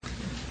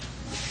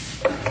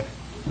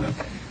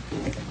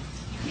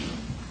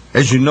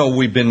As you know,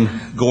 we've been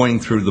going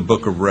through the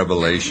book of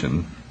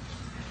Revelation.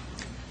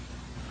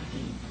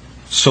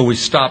 So we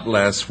stopped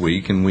last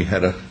week and we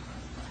had a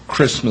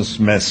Christmas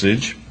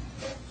message.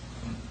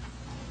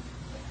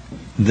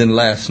 Then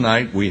last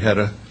night we had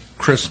a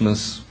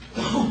Christmas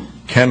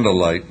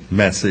candlelight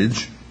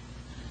message.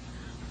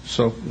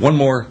 So one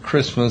more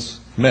Christmas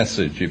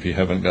message if you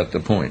haven't got the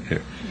point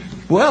here.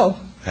 Well,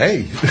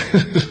 hey,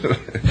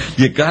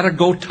 you got to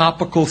go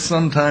topical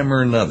sometime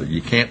or another.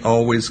 You can't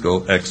always go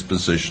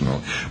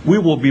expositional. We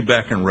will be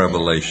back in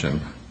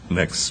Revelation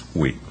next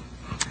week.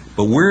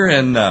 But we're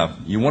in,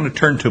 you want to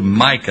turn to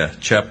Micah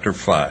chapter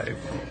 5.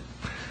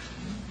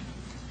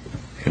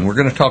 And we're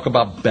going to talk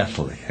about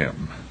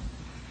Bethlehem.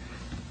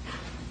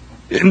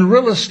 In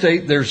real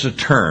estate, there's a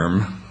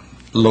term,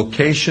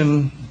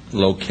 location,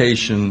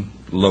 location,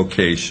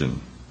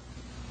 location.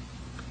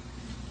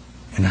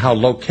 And how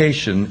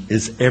location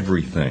is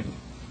everything.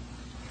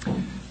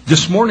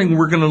 This morning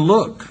we're going to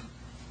look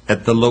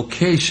at the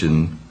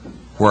location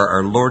where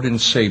our Lord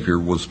and Savior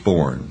was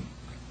born.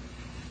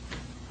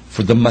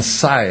 For the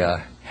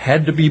Messiah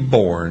had to be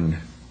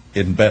born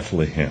in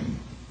Bethlehem.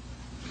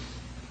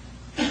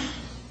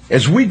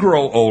 As we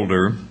grow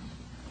older,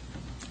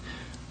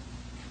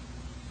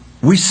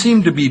 we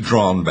seem to be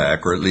drawn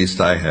back, or at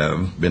least I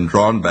have been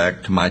drawn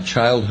back to my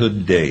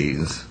childhood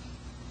days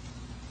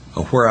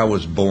of where I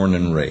was born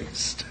and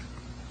raised.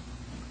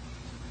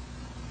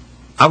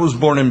 I was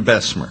born in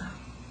Bessemer.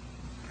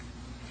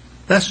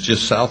 That's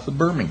just south of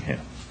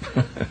Birmingham.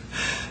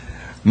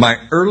 My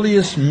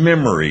earliest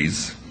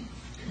memories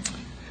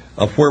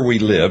of where we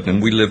lived, and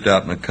we lived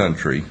out in the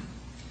country,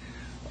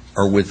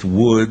 are with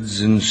woods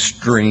and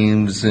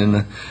streams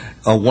and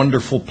a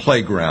wonderful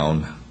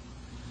playground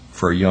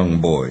for a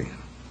young boy.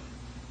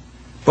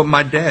 But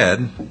my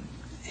dad,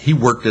 he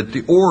worked at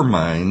the ore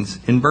mines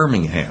in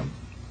Birmingham.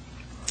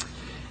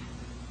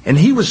 And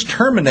he was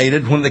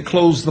terminated when they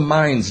closed the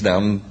mines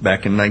down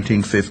back in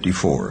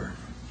 1954.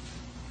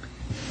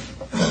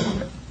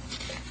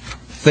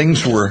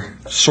 Things were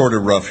sort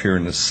of rough here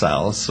in the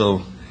South,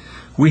 so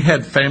we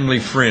had family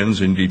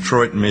friends in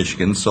Detroit,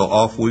 Michigan, so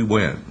off we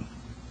went.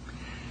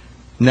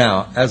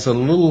 Now, as a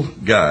little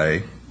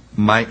guy,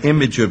 my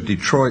image of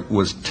Detroit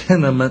was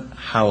tenement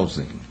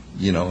housing,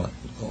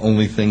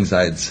 only things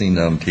I had seen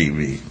on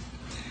TV,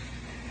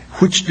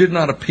 which did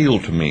not appeal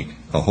to me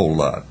a whole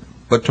lot.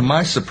 But to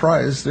my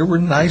surprise, there were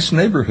nice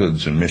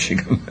neighborhoods in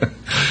Michigan.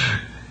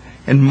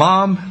 And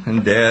Mom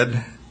and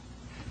Dad,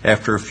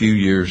 after a few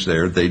years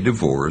there, they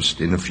divorced.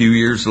 And a few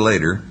years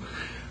later,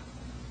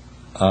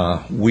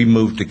 we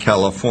moved to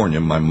California,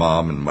 my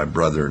mom and my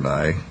brother and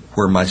I,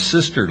 where my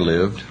sister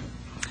lived.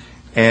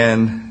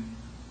 And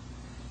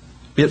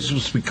it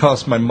was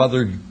because my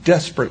mother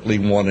desperately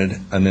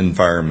wanted an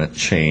environment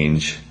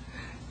change,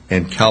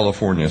 and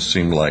California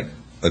seemed like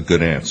a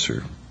good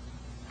answer.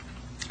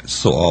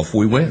 So off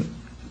we went.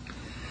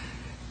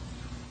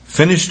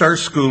 Finished our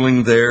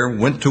schooling there,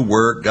 went to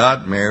work,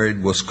 got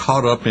married, was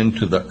caught up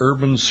into the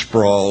urban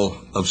sprawl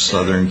of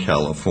Southern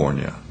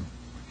California.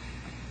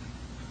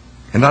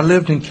 And I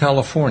lived in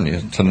California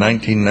until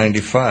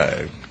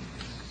 1995.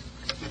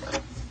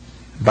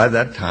 By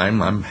that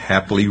time, I'm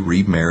happily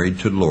remarried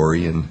to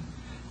Lori, and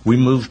we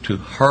moved to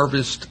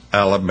Harvest,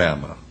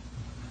 Alabama.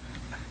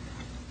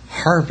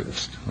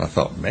 Harvest. I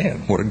thought,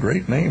 man, what a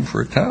great name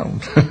for a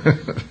town.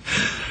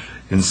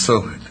 And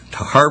so to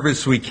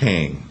Harvest we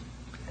came.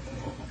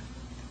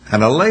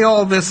 And I lay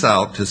all this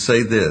out to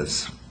say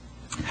this.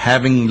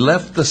 Having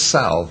left the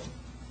South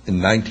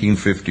in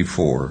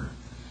 1954,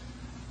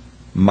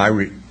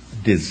 my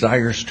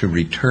desires to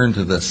return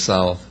to the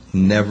South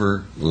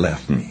never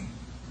left me.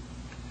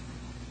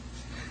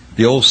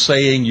 The old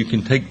saying, you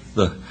can take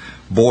the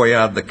boy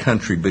out of the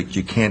country, but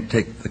you can't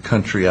take the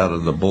country out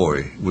of the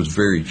boy, was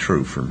very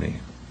true for me.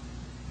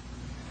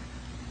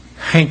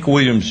 Hank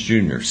Williams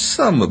Jr.,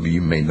 some of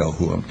you may know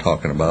who I'm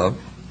talking about.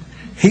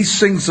 He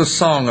sings a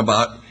song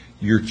about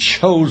you're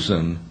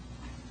chosen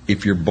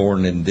if you're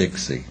born in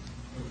Dixie.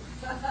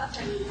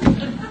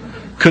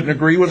 Couldn't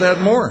agree with that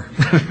more.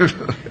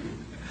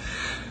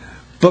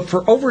 But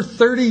for over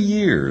 30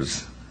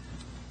 years,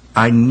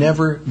 I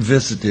never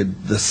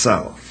visited the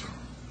South.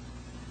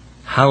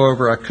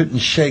 However, I couldn't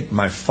shake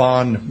my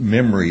fond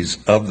memories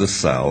of the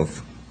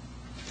South,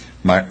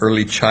 my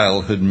early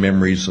childhood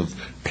memories of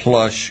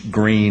plush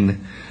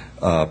green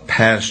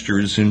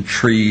pastures and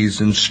trees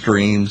and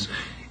streams,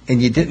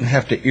 and you didn't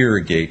have to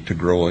irrigate to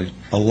grow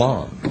a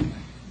lawn.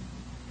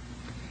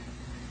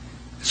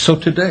 So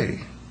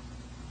today,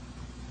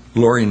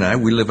 Lori and I,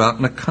 we live out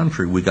in the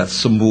country. We got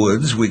some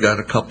woods, we got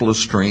a couple of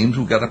streams,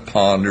 we got a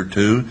pond or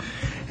two,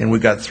 and we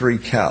got 3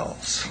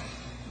 cows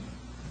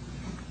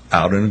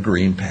out in a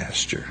green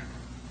pasture.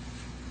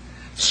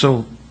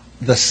 So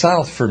the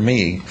South for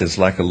me is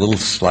like a little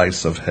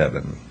slice of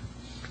heaven.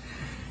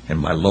 And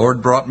my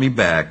Lord brought me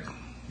back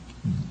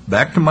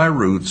to my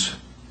roots,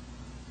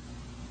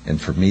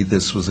 and for me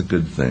this was a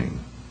good thing.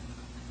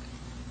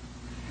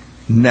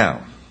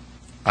 Now,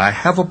 I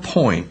have a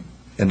point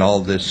in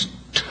all this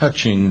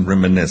touching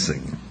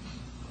reminiscing.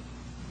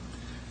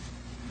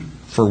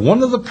 For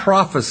one of the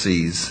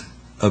prophecies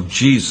of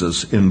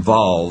Jesus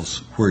involves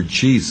where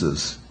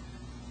Jesus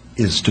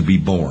is to be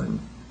born.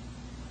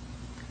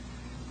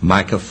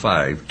 Micah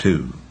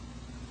 5:2.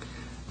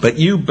 But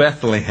you,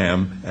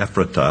 Bethlehem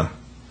Ephratah,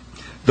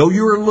 though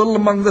you are little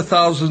among the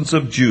thousands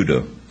of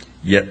Judah,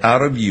 yet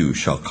out of you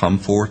shall come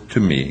forth to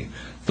me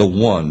the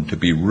one to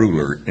be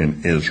ruler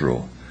in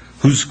Israel,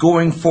 whose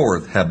going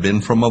forth have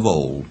been from of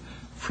old,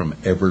 from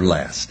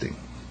everlasting.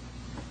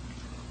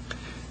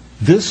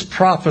 This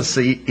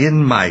prophecy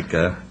in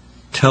Micah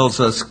tells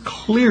us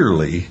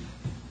clearly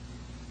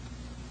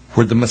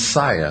where the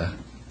Messiah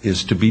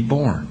is to be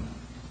born.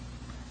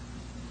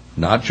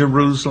 Not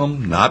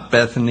Jerusalem, not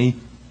Bethany,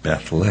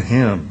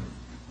 Bethlehem.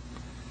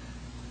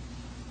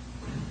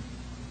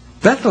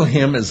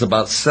 Bethlehem is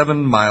about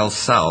 7 miles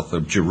south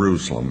of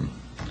Jerusalem,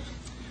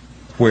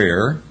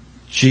 where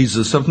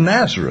Jesus of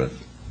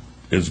Nazareth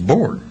is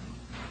born.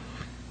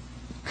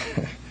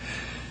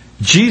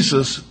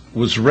 Jesus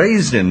was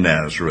raised in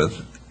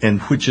Nazareth, and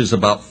which is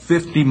about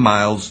 50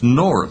 miles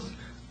north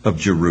of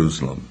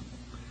Jerusalem.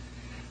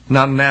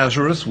 Now,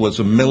 Nazareth was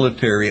a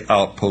military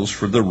outpost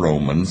for the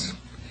Romans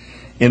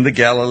in the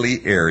Galilee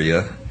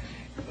area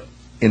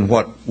in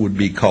what would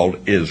be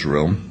called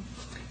Israel.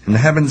 And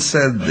having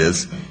said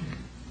this,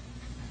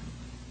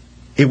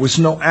 it was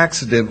no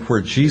accident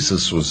where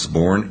Jesus was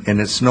born, and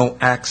it's no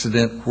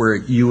accident where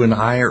you and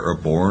I are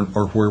born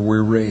or where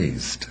we're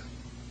raised.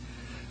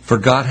 For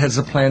God has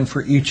a plan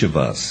for each of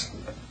us,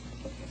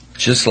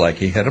 just like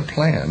He had a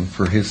plan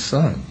for His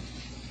Son.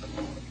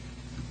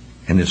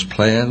 And His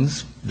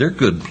plans, they're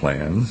good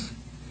plans,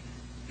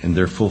 and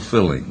they're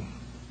fulfilling.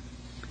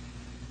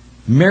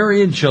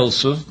 Mary and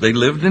Joseph, they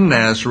lived in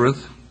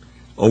Nazareth,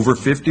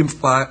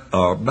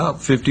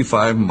 about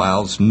 55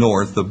 miles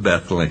north of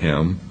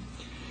Bethlehem.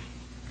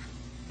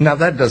 Now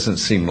that doesn't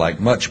seem like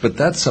much, but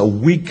that's a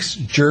week's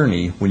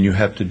journey when you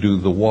have to do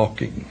the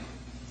walking.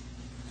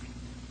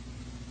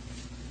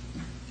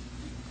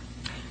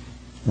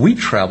 We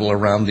travel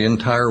around the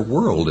entire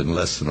world in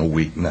less than a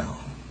week now.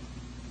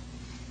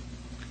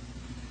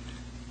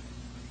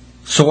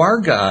 So our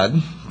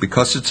God,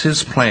 because it's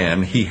His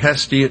plan, He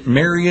has to get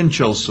Mary and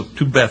Joseph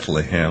to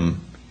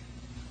Bethlehem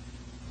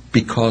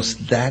because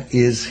that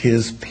is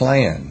His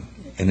plan.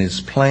 And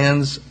His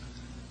plans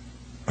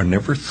are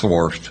never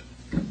thwarted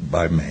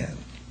by man.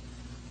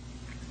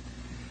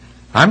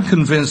 I'm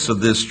convinced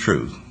of this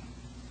truth.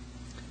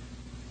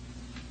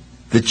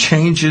 The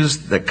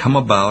changes that come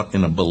about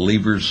in a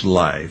believer's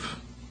life,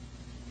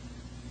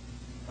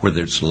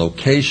 whether it's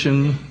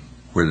location,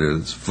 whether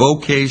it's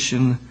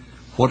vocation,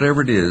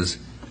 whatever it is,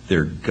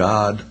 they're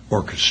God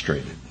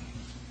orchestrated.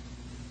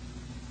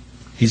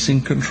 He's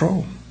in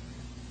control.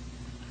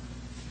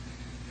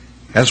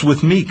 As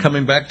with me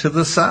coming back to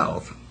the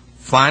South,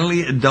 finally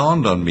it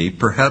dawned on me,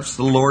 perhaps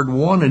the Lord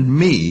wanted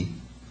me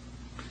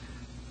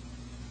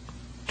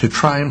to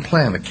try and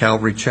plant a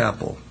Calvary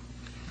Chapel.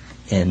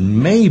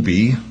 And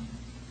maybe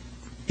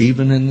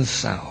even in the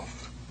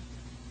South.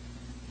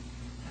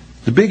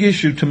 The big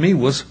issue to me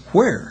was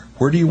where?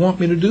 Where do you want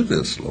me to do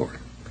this, Lord?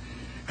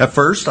 At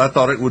first, I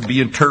thought it would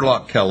be in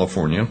Turlock,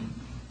 California,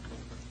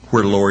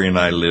 where Lori and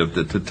I lived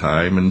at the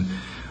time, and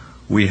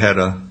we had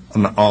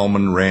an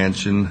almond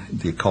ranch, and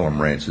they call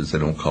them ranches, they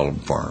don't call them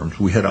farms.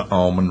 We had an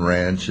almond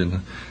ranch,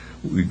 and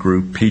we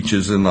grew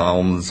peaches and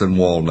almonds and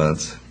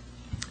walnuts,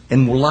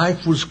 and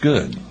life was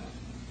good.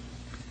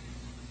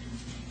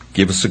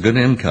 Give us a good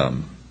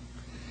income.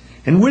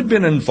 And we'd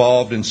been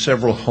involved in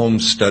several home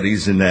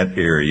studies in that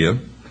area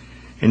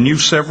and knew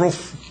several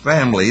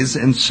families,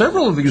 and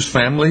several of these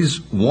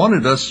families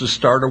wanted us to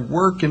start a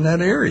work in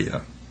that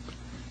area.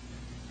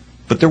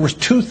 But there were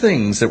two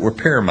things that were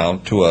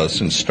paramount to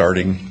us in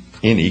starting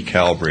any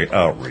Calvary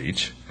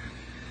outreach: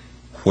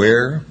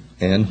 where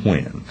and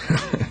when.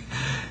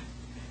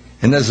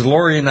 And as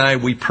Lori and I,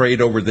 we prayed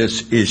over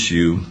this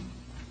issue,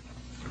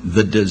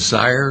 the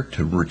desire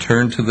to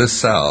return to the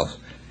South,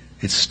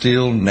 it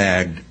still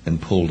nagged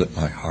and pulled at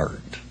my heart.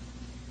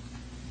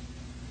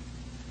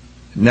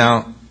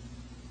 Now,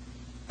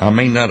 I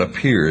may not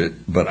appear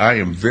it, but I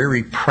am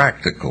very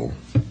practical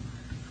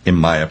in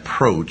my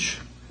approach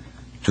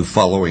to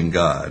following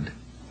God,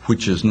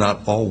 which is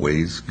not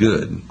always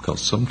good, because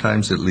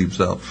sometimes it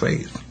leaves out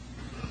faith.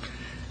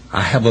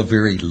 I have a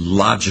very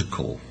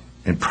logical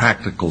and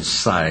practical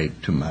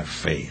side to my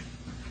faith.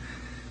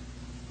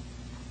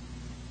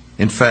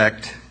 In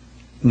fact,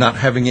 not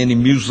having any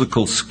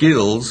musical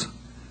skills,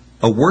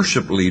 a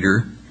worship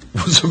leader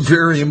was a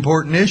very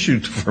important issue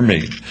for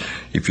me.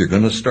 If you're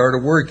going to start a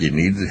work, you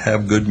need to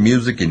have good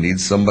music. You need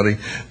somebody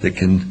that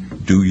can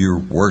do your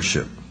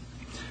worship.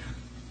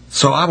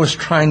 So I was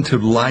trying to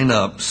line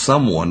up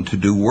someone to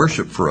do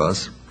worship for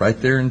us right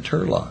there in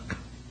Turlock.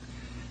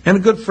 And a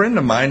good friend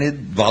of mine had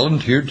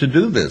volunteered to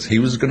do this. He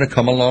was going to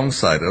come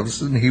alongside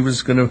us, and he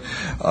was going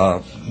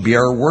to be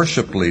our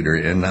worship leader.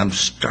 And I'm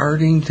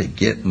starting to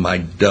get my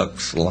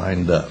ducks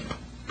lined up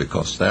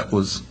because that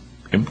was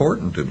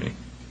important to me.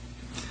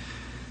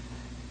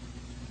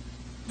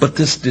 But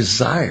this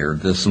desire,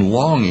 this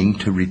longing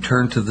to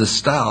return to the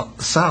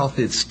South,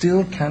 it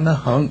still kind of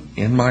hung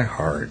in my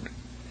heart.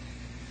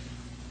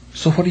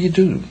 So what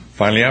do?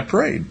 Finally, I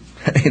prayed.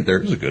 Hey,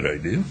 there's a good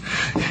idea.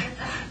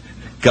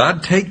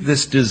 God, take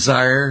this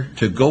desire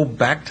to go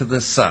back to the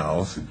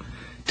South,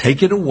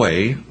 take it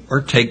away,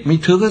 or take me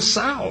to the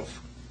South.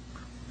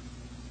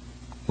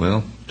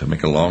 Well, to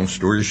make a long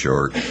story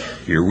short,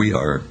 here we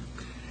are.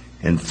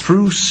 And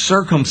through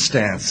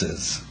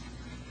circumstances,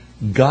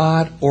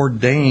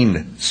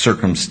 God-ordained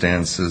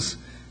circumstances,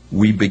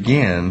 we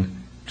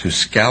began to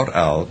scout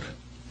out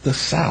the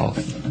South.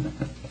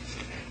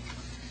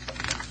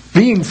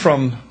 Being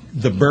from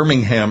the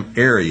Birmingham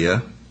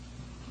area,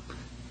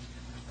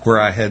 where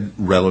I had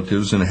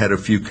relatives and had a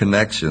few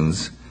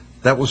connections,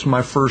 that was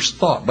my first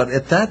thought. But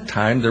at that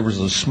time, there was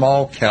a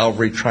small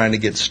Calvary trying to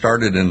get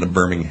started in the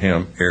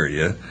Birmingham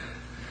area.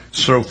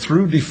 So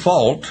through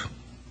default,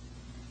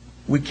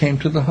 we came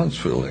to the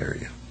Huntsville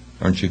area.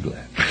 Aren't you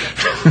glad?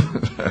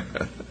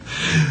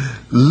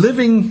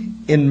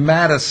 Living in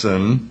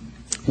Madison,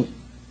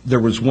 there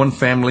was one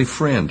family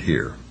friend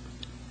here.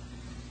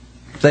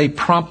 They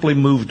promptly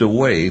moved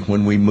away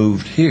when we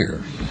moved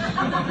here.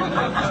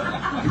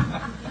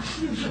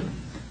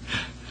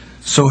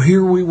 So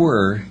here we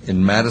were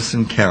in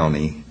Madison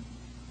County,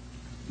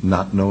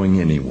 not knowing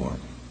anyone,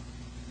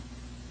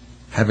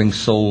 having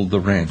sold the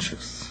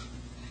ranches.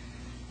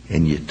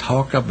 And you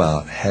talk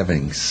about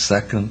having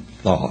second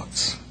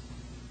thoughts.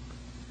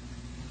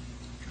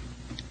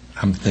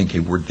 I'm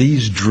thinking, were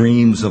these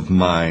dreams of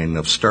mine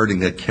of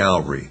starting at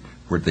Calvary,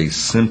 were they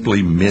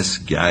simply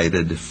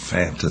misguided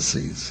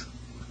fantasies?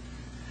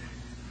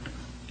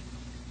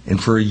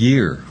 And for a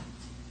year,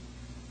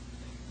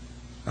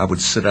 I would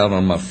sit out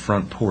on my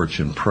front porch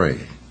and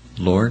pray,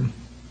 Lord,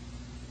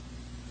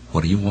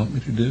 what do you want me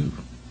to do?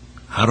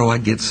 How do I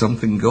get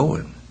something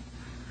going?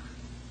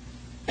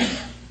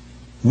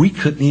 We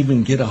couldn't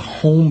even get a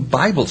home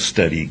Bible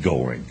study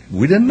going.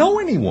 We didn't know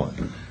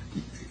anyone.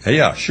 Hey,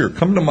 yeah, sure,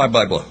 come to my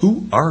Bible.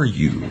 Who are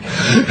you?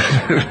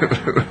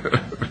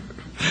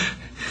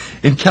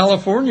 In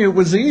California, it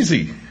was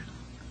easy.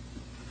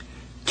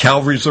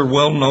 Calvaries are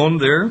well known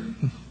there.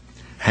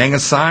 Hang a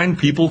sign,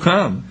 people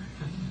come.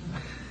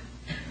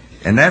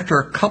 And after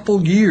a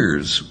couple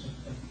years,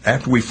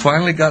 after we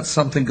finally got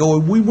something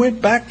going, we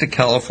went back to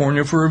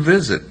California for a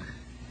visit.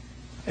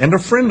 And a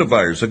friend of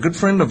ours, a good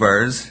friend of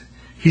ours,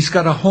 he's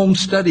got a home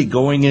study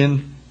going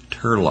in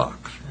Turlock.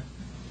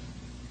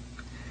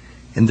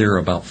 And there are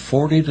about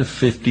 40 to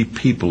 50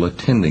 people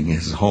attending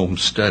his home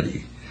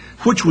study,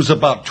 which was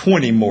about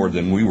 20 more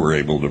than we were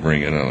able to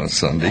bring in on a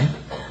Sunday.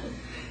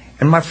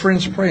 And my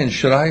friend's praying,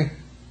 should I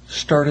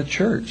start a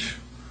church?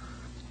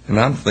 And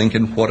I'm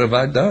thinking, what have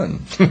I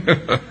done?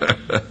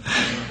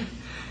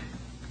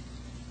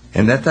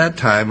 And at that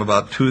time,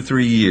 about 2 or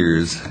 3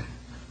 years,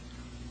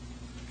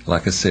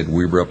 like I said,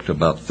 we were up to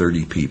about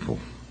 30 people.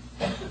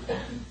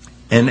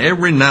 And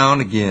every now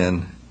and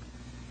again,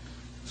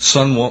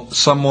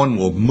 someone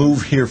will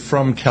move here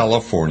from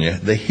California.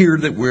 They hear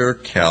that we're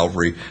at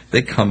Calvary.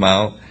 They come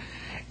out,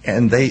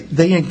 and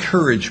they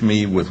encourage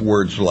me with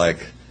words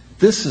like,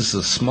 this is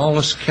the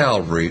smallest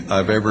Calvary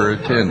I've ever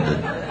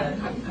attended.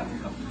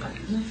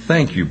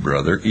 Thank you,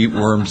 brother. Eat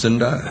worms and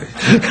die.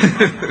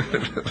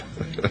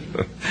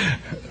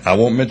 I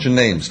won't mention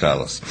names,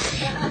 Dallas.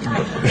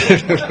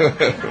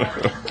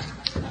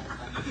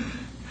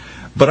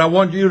 But I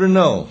want you to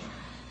know,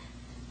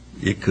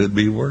 it could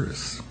be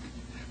worse.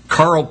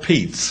 Carl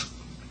Peets,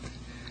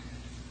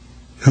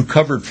 who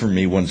covered for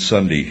me one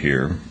Sunday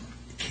here,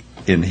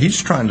 and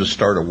he's trying to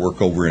start a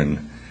work over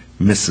in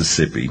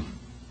Mississippi.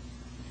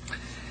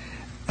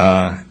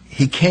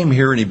 He came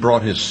here and he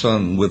brought his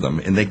son with him,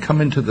 and they come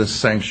into the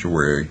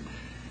sanctuary,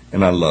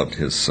 and I loved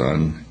his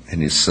son,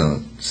 and his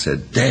son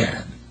said,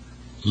 Dad,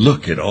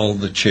 look at all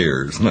the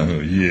chairs. No,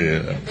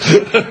 yeah.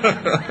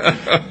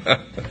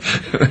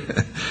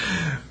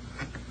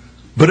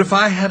 But if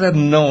I had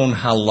known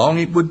how long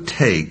it would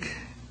take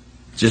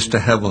just to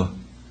have a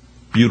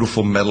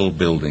beautiful metal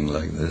building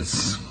like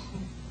this,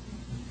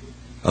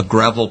 a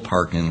gravel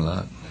parking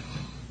lot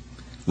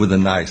with a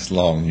nice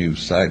long new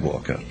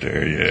sidewalk out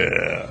there,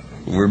 yeah.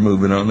 We're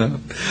moving on up.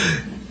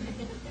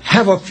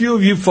 Have a few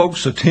of you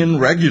folks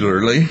attend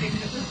regularly.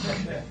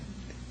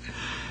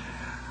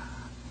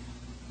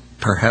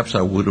 Perhaps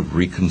I would have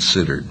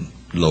reconsidered,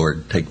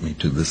 Lord, take me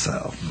to the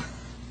South.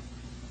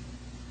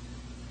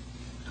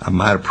 I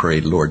might have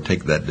prayed, Lord,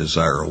 take that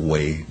desire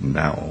away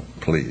now,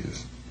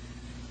 please.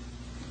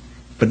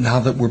 But now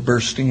that we're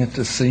bursting at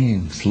the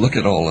seams, look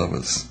at all of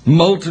us.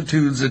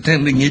 Multitudes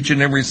attending each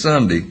and every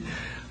Sunday.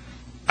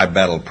 I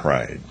battle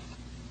pride.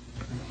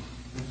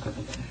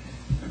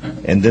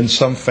 And then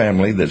some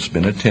family that's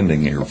been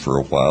attending here for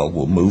a while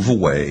will move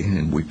away,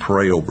 and we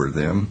pray over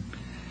them.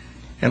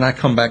 And I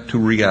come back to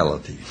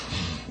reality.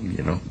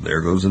 You know,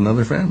 there goes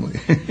another family.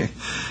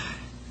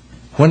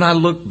 When I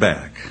look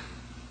back,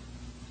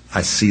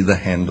 I see the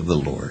hand of the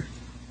Lord.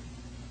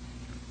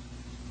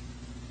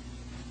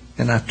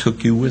 And I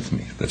took you with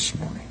me this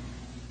morning.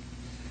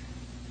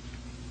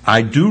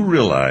 I do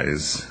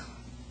realize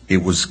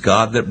It was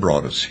God that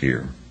brought us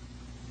here.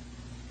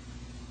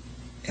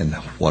 And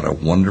what a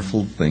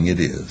wonderful thing it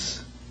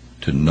is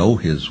to know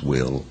His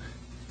will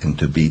and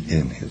to be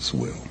in His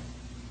will.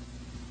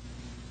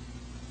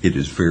 It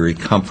is very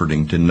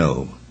comforting to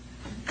know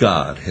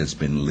God has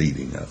been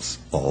leading us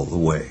all the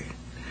way.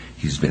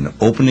 He's been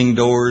opening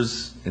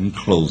doors and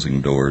closing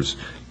doors,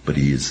 but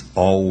He has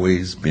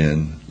always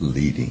been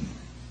leading.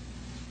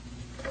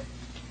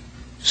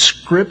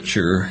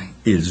 Scripture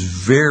is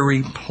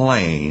very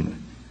plain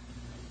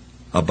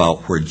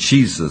about where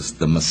Jesus,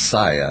 the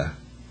Messiah,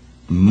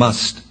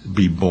 must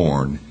be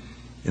born,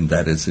 and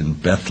that is in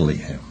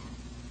Bethlehem.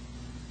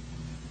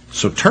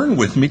 So turn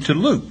with me to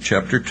Luke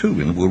chapter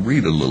 2, and we'll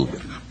read a little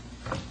bit.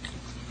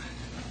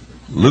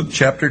 Luke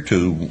chapter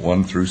 2,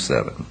 1 through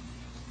 7.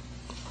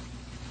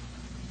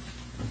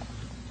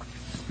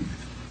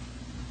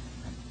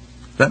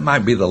 That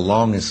might be the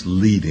longest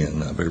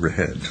lead-in I've ever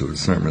had to a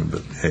sermon,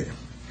 but hey.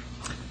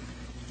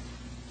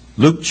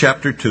 Luke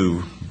chapter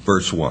 2,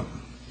 verse 1.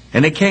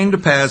 And it came to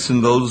pass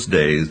in those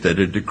days that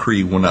a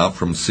decree went out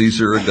from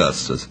Caesar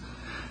Augustus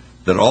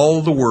that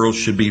all the world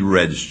should be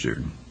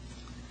registered.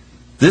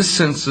 This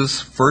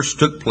census first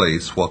took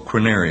place while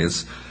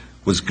Quirinius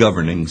was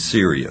governing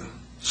Syria.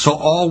 So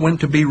all went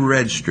to be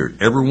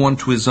registered, everyone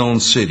to his own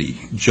city.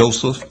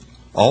 Joseph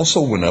also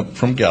went up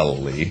from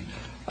Galilee,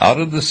 out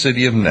of the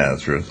city of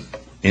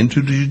Nazareth,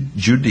 into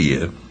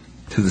Judea,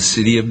 to the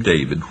city of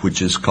David,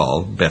 which is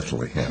called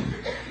Bethlehem,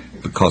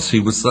 because he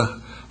was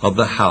of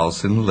the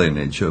house and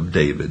lineage of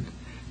David,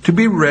 to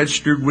be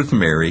registered with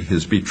Mary,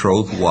 his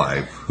betrothed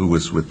wife, who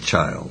was with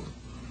child.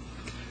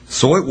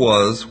 So it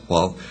was,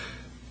 while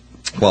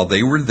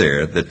they were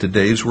there, that the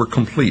days were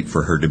complete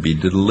for her to be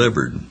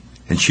delivered.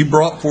 And she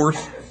brought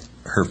forth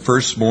her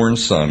firstborn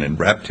son, and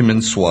wrapped him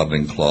in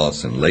swaddling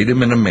cloths, and laid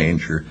him in a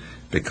manger,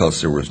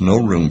 because there was no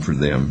room for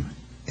them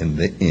in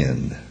the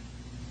inn.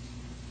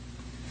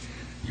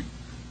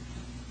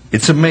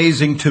 It's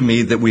amazing to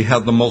me that we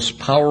have the most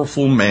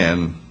powerful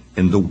man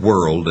in the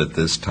world at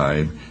this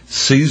time,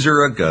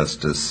 Caesar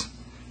Augustus,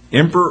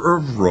 emperor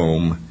of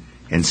Rome,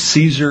 and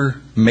Caesar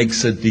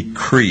makes a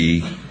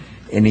decree,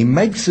 and he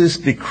makes this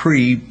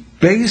decree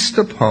based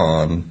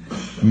upon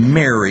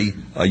Mary,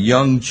 a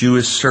young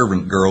Jewish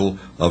servant girl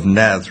of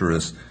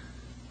Nazareth,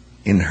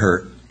 in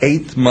her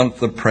 8th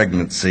month of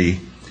pregnancy,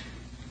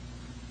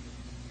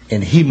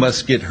 and he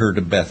must get her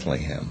to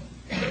Bethlehem.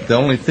 The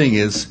only thing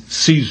is,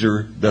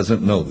 Caesar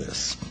doesn't know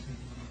this.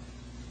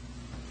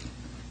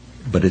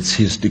 But it's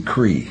his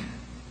decree,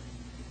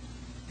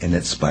 and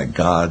it's by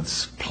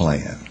God's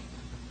plan.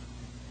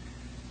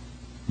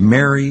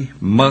 Mary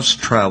must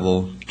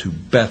travel to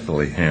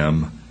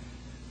Bethlehem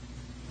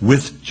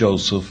with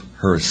Joseph,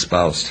 her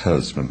espoused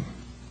husband.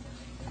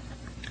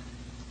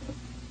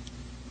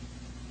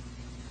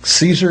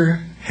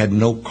 Caesar had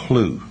no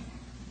clue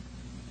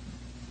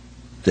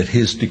that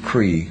his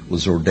decree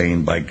was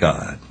ordained by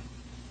God.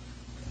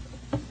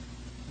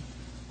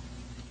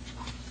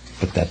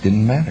 But that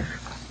didn't matter.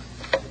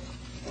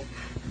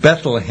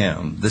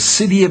 Bethlehem, the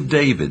city of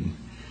David,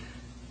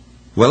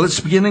 well, it's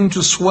beginning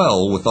to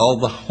swell with all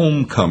the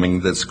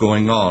homecoming that's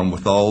going on,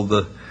 with all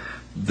the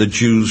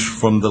Jews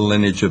from the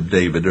lineage of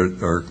David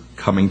are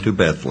coming to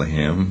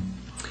Bethlehem.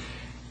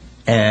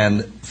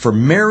 And for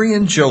Mary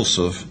and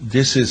Joseph,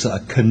 this is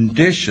a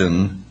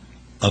condition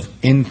of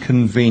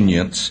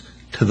inconvenience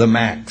to the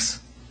max.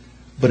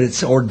 But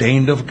it's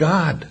ordained of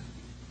God.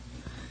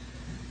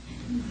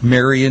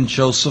 Mary and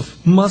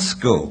Joseph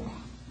must go.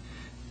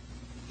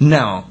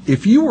 Now,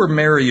 if you were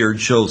Mary or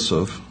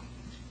Joseph,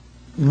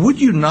 would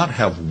you not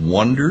have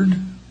wondered,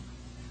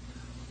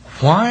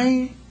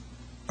 why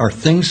are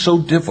things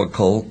so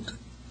difficult?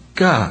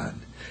 God,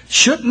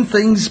 shouldn't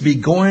things be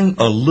going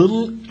a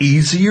little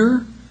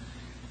easier?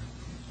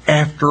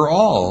 After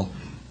all,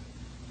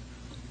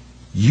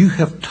 you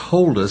have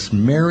told us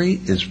Mary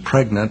is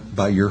pregnant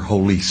by your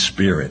Holy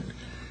Spirit.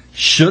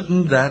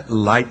 Shouldn't that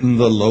lighten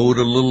the load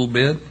a little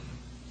bit?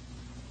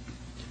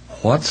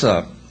 What's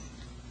up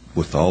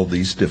with all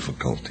these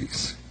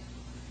difficulties?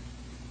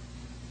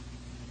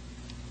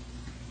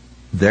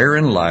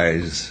 Therein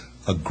lies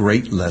a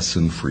great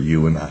lesson for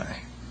you and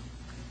I.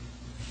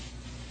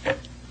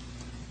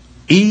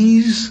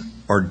 Ease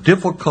or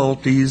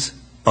difficulties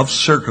of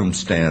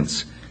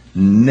circumstance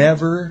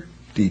never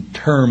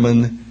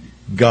determine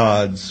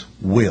God's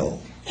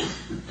will.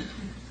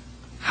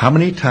 How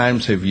many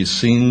times have you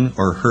seen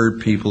or heard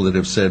people that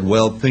have said,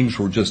 well, things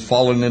were just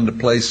falling into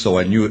place, so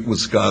I knew it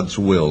was God's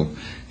will?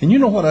 And you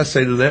know what I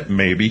say to that?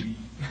 Maybe.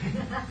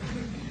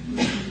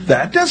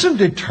 That doesn't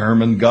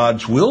determine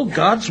God's will.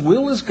 God's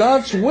will is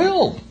God's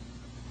will.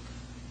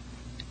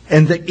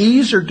 And the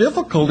ease or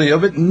difficulty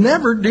of it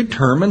never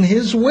determine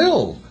His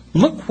will.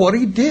 Look what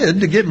He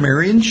did to get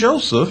Mary and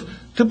Joseph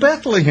to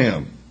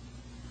Bethlehem.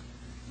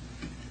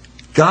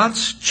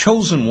 God's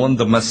chosen one,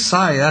 the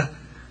Messiah,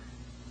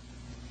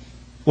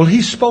 well,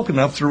 He's spoken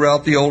of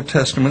throughout the Old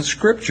Testament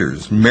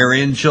scriptures.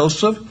 Mary and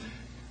Joseph,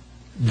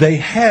 they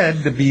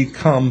had to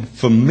become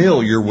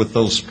familiar with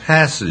those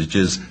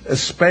passages,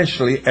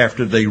 especially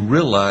after they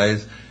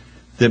realized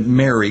that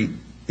Mary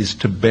is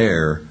to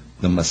bear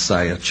the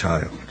Messiah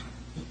child.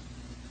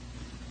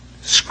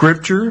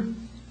 Scripture,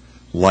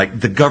 like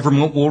the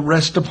government, will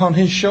rest upon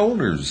his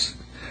shoulders.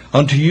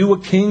 Unto you a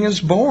king is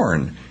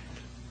born.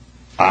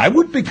 I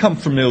would become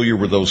familiar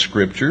with those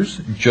scriptures.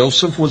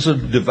 Joseph was a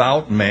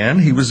devout man.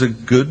 He was a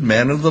good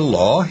man of the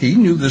law. He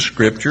knew the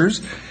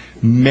scriptures.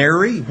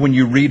 Mary, when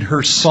you read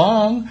her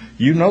song,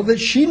 you know that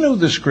she knew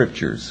the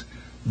scriptures.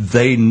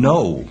 They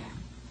know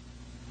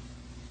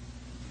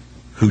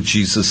who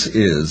Jesus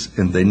is,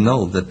 and they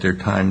know that their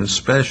time is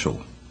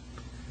special.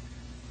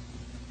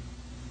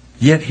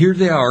 Yet here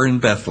they are in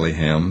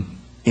Bethlehem,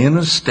 in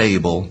a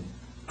stable,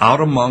 out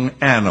among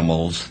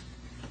animals,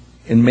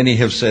 and many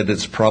have said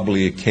it's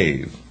probably a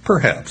cave.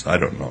 Perhaps, I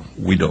don't know.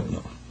 We don't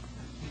know.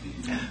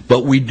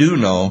 But we do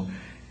know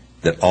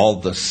that all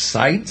the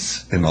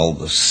sights and all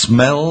the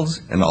smells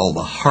and all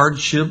the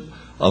hardship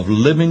of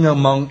living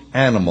among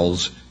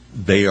animals,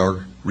 they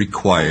are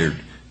required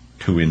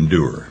to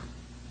endure.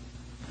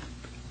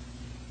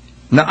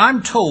 Now,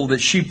 I'm told that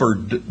sheep are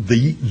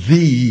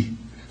the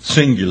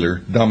singular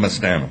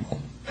dumbest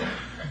animal.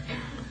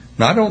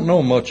 Now, I don't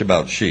know much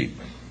about sheep,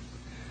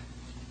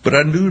 but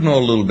I do know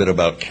a little bit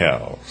about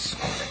cows.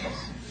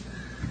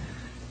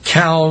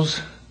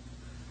 Cows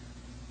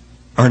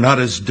are not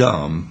as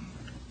dumb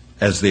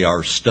as they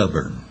are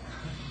stubborn,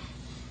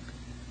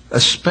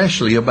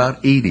 especially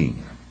about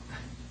eating.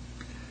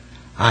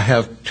 I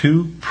have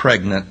 2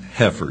 pregnant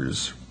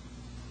heifers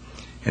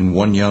and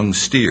 1 young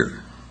steer.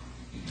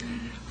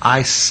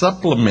 I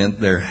supplement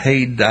their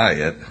hay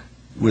diet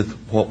with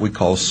what we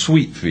call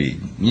sweet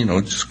feed. You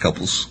know, just a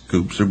couple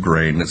scoops of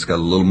grain that's got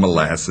a little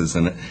molasses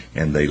in it,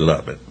 and they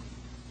love it.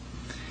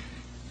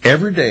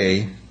 Every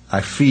day,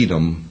 I feed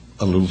them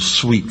a little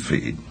sweet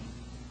feed.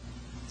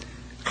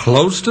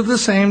 Close to the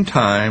same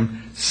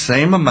time,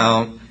 same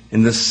amount,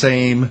 in the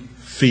same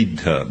feed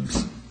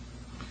tubs.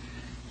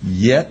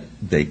 Yet,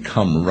 they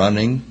come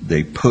running,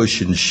 they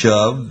push and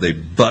shove, they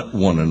butt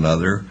one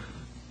another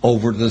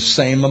over the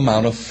same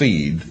amount of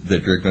feed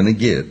that they're going to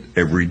get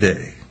every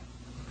day.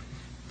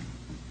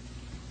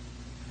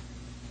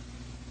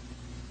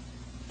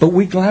 But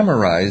we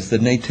glamorize the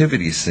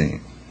nativity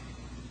scene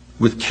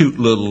with cute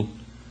little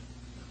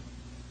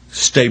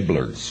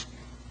stablers.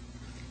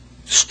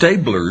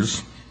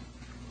 Stablers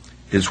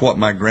is what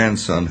my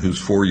grandson, who's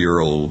 4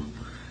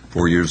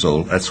 years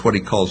old, that's what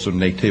he calls the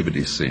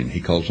nativity scene. He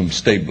calls them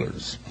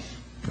stablers.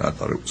 I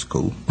thought it was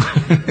cool.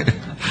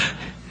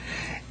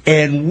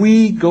 And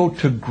we go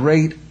to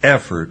great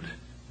effort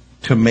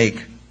to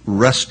make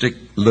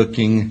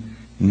rustic-looking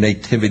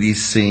nativity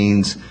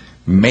scenes,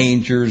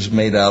 mangers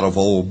made out of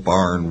old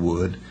barn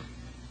wood.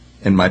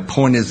 And my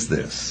point is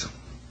this: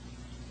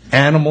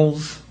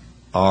 animals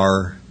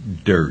are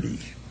dirty.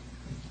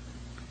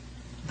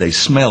 They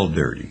smell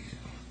dirty.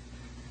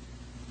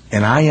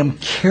 And I am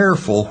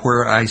careful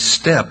where I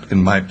step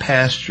in my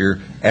pasture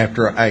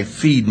after I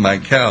feed my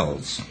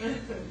cows.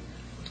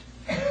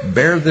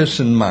 Bear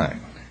this in mind.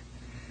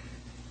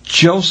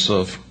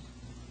 Joseph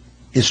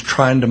is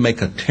trying to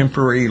make a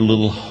temporary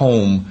little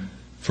home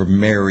for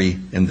Mary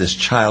and this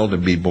child to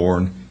be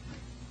born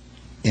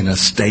in a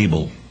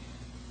stable.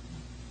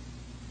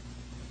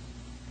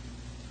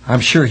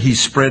 I'm sure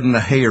he's spreading the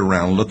hay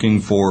around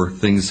looking for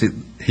things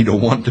he don't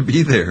want to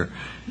be there.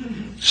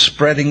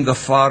 Spreading the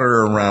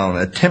fodder around,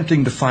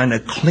 attempting to find a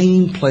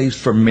clean place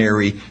for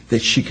Mary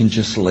that she can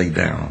just lay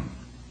down.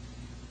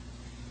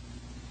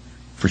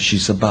 For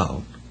she's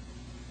about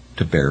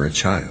to bear a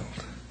child.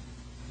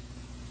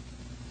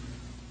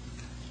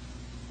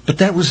 But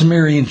that was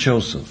Mary and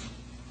Joseph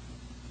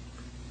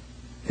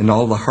and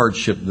all the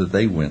hardship that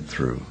they went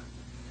through.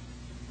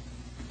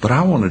 But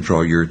I want to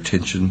draw your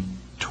attention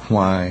to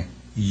why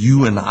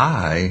you and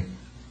I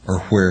are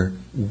where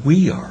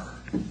we are.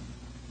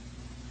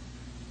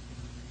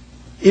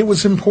 It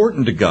was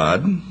important to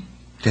God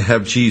to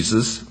have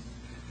Jesus,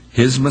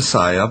 his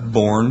Messiah,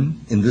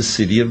 born in the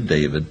city of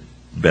David,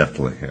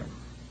 Bethlehem.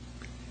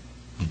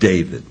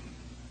 David,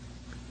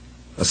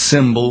 a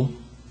symbol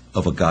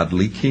of a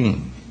godly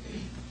king.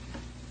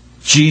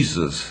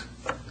 Jesus,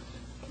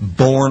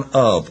 born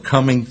of,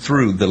 coming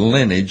through the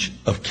lineage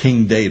of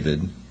King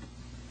David,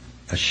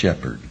 a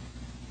shepherd.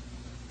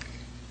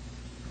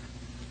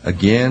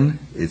 Again,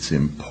 it's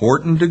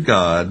important to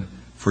God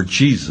for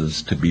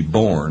Jesus to be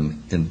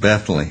born in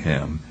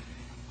Bethlehem.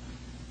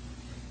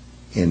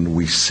 And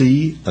we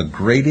see a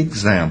great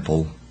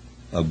example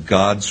of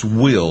God's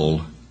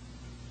will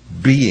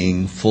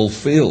being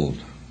fulfilled.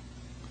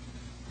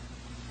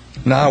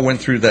 Now, I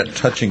went through that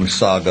touching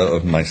saga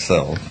of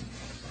myself,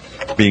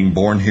 being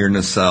born here in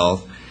the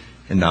South,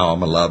 and now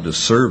I'm allowed to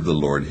serve the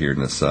Lord here in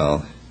the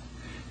South.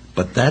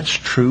 But that's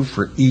true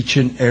for each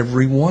and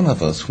every one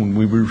of us when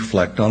we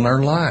reflect on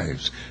our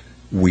lives.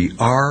 We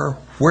are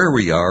where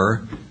we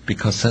are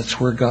because that's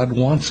where God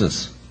wants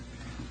us,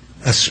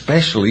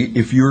 especially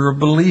if you're a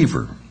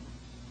believer.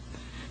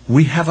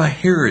 We have a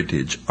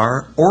heritage.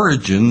 Our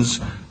origins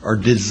are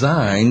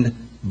designed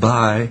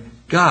by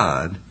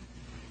God,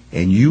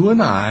 and you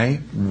and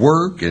I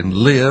work and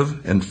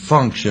live and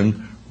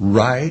function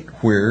right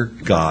where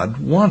God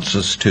wants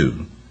us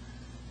to.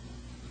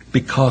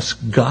 Because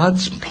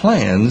God's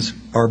plans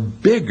are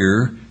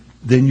bigger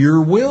than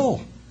your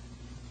will.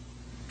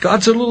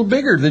 God's a little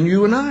bigger than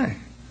you and I.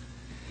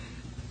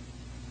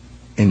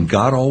 And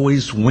God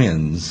always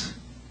wins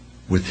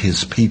with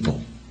His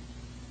people.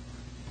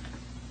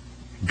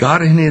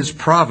 God in His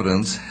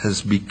providence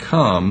has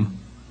become,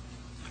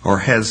 or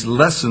has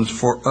lessons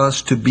for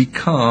us to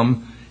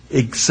become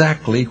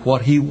exactly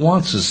what He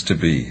wants us to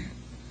be.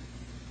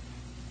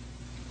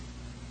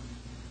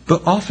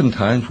 But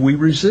oftentimes we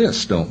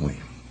resist, don't we?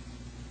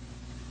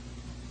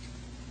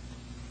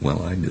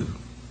 Well, I do.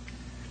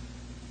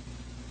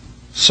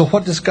 So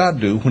what does God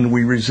do when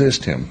we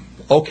resist Him?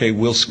 Okay,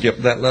 we'll skip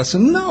that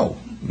lesson. No.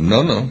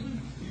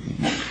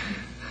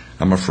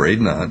 I'm afraid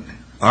not.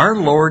 Our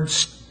Lord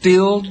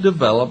still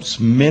develops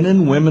men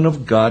and women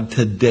of God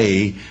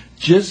today,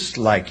 just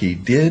like He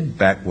did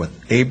back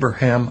with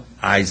Abraham,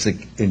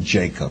 Isaac, and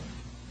Jacob.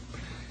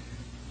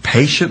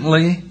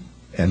 Patiently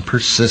and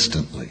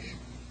persistently.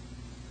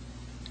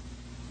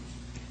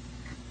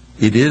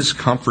 It is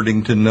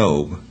comforting to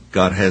know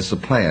God has a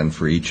plan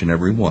for each and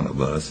every one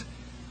of us,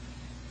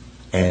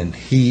 and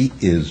He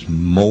is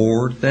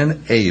more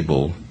than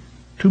able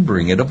to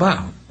bring it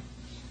about.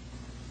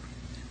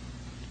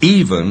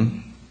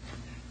 Even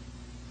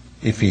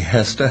if He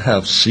has to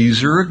have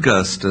Caesar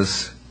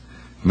Augustus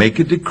make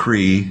a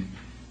decree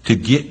to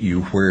get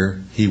you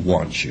where He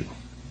wants you.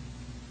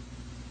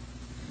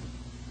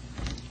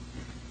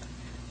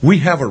 We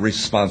have a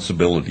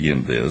responsibility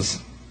in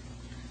this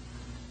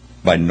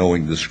by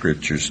knowing the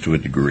Scriptures to a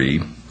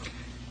degree.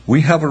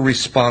 We have a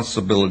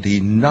responsibility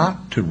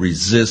not to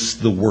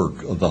resist the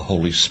work of the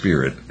Holy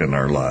Spirit in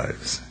our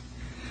lives.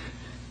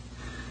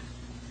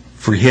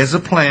 For He has a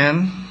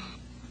plan,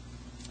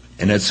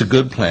 and it's a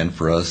good plan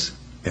for us.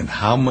 And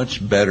how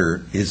much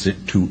better is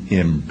it to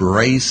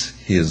embrace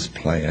His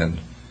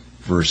plan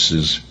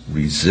versus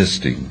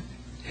resisting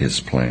His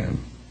plan?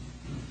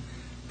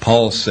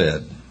 Paul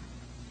said,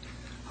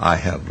 I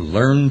have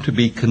learned to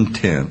be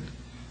content,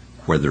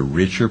 whether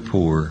rich or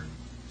poor,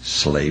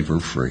 slave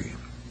or free.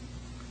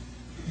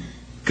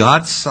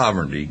 God's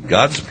sovereignty,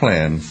 God's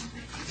plan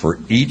for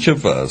each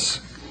of us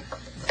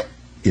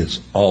is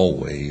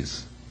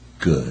always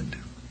good.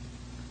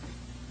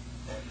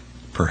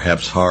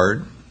 Perhaps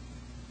hard,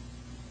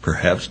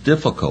 perhaps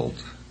difficult,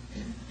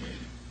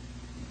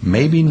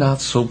 maybe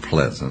not so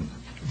pleasant,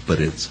 but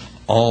it's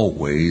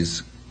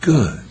always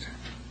good.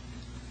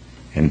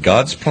 And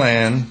God's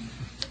plan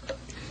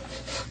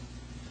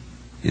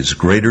is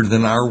greater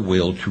than our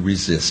will to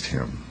resist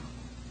Him.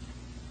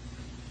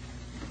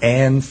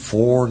 And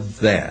for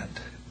that,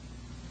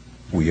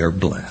 we are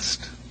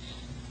blessed.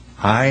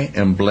 I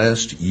am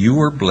blessed,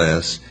 you are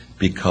blessed,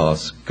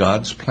 because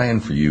God's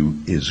plan for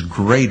you is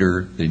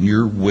greater than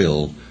your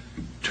will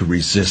to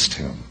resist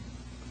Him.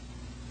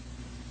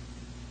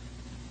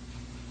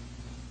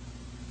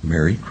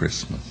 Merry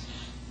Christmas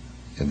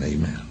and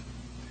amen.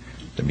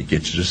 Let me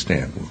get you to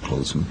stand. We'll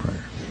close in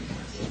prayer.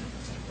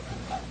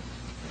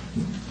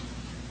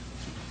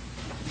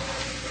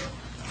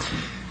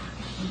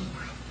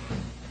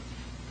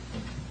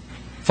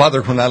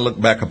 Father, when I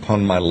look back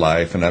upon my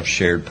life, and I've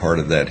shared part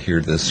of that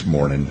here this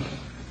morning,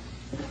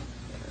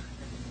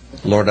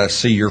 Lord, I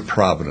see your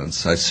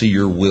providence. I see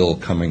your will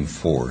coming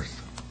forth.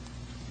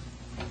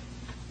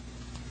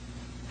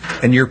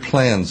 And your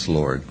plans,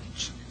 Lord,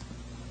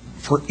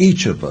 for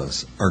each of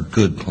us are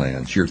good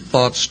plans. Your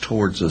thoughts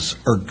towards us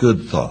are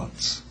good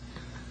thoughts.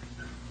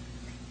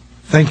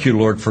 Thank you,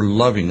 Lord, for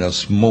loving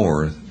us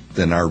more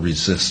than our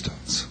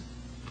resistance.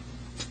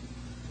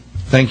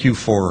 Thank you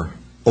for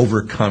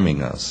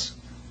overcoming us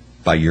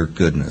by your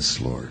goodness,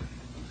 Lord.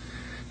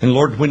 And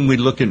Lord, when we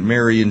look at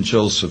Mary and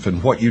Joseph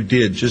and what you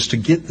did just to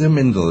get them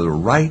into the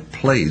right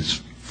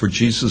place for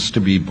Jesus to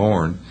be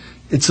born,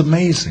 it's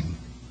amazing.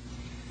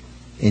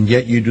 And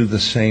yet you do the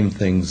same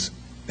things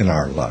in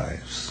our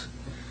lives.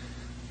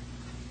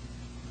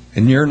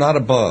 And you're not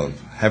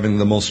above having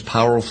the most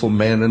powerful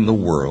man in the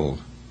world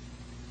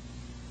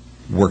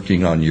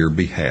working on your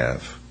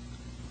behalf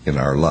in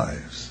our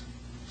lives.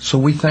 So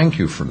we thank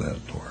you for that,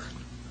 Lord.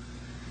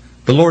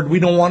 But Lord, we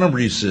don't want to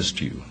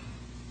resist you.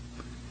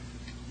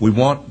 We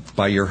want,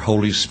 by your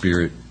Holy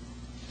Spirit,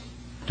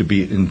 to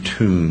be in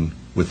tune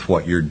with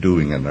what you're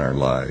doing in our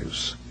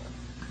lives.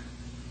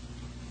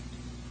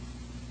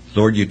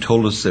 Lord, you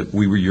told us that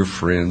we were your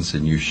friends,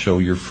 and you show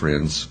your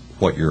friends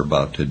what you're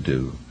about to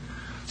do.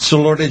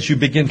 So, Lord, as you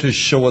begin to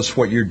show us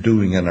what you're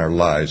doing in our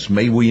lives,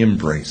 may we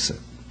embrace it.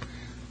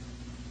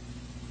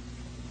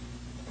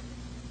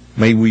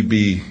 May we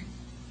be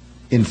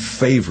in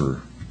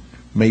favor.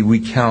 May we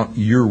count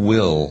your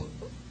will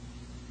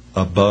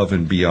above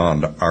and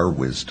beyond our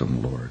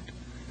wisdom, Lord.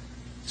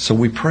 So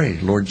we pray,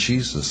 Lord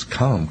Jesus,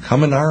 come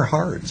in our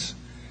hearts.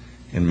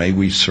 And may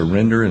we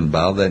surrender and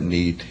bow that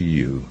knee to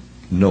you,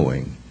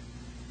 knowing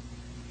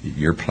that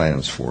your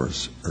plans for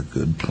us are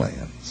good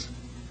plans.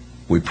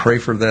 We pray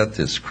for that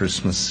this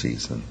Christmas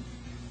season.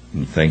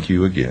 And thank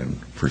you again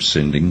for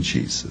sending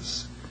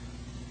Jesus.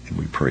 And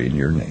we pray in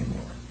your name,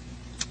 Lord.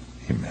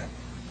 Amen.